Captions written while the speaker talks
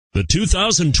The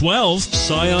 2012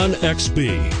 SCION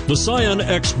XB. The SCION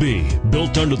XB,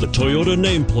 built under the Toyota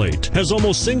nameplate, has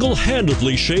almost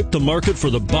single-handedly shaped the market for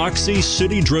the boxy,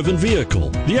 city-driven vehicle.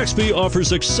 The XB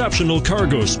offers exceptional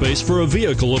cargo space for a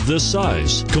vehicle of this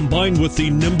size. Combined with the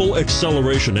nimble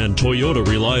acceleration and Toyota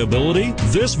reliability,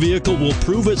 this vehicle will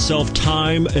prove itself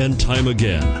time and time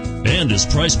again, and is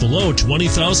priced below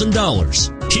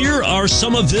 $20,000. Here are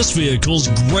some of this vehicle's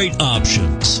great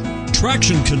options: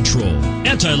 traction control,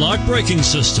 anti-lock braking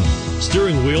system,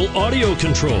 steering wheel audio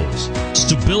controls,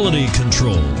 stability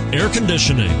control, air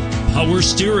conditioning, power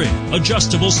steering,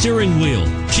 adjustable steering wheel,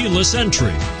 keyless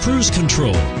entry, cruise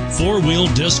control, four-wheel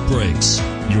disc brakes.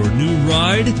 Your new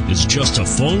ride is just a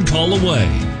phone call away.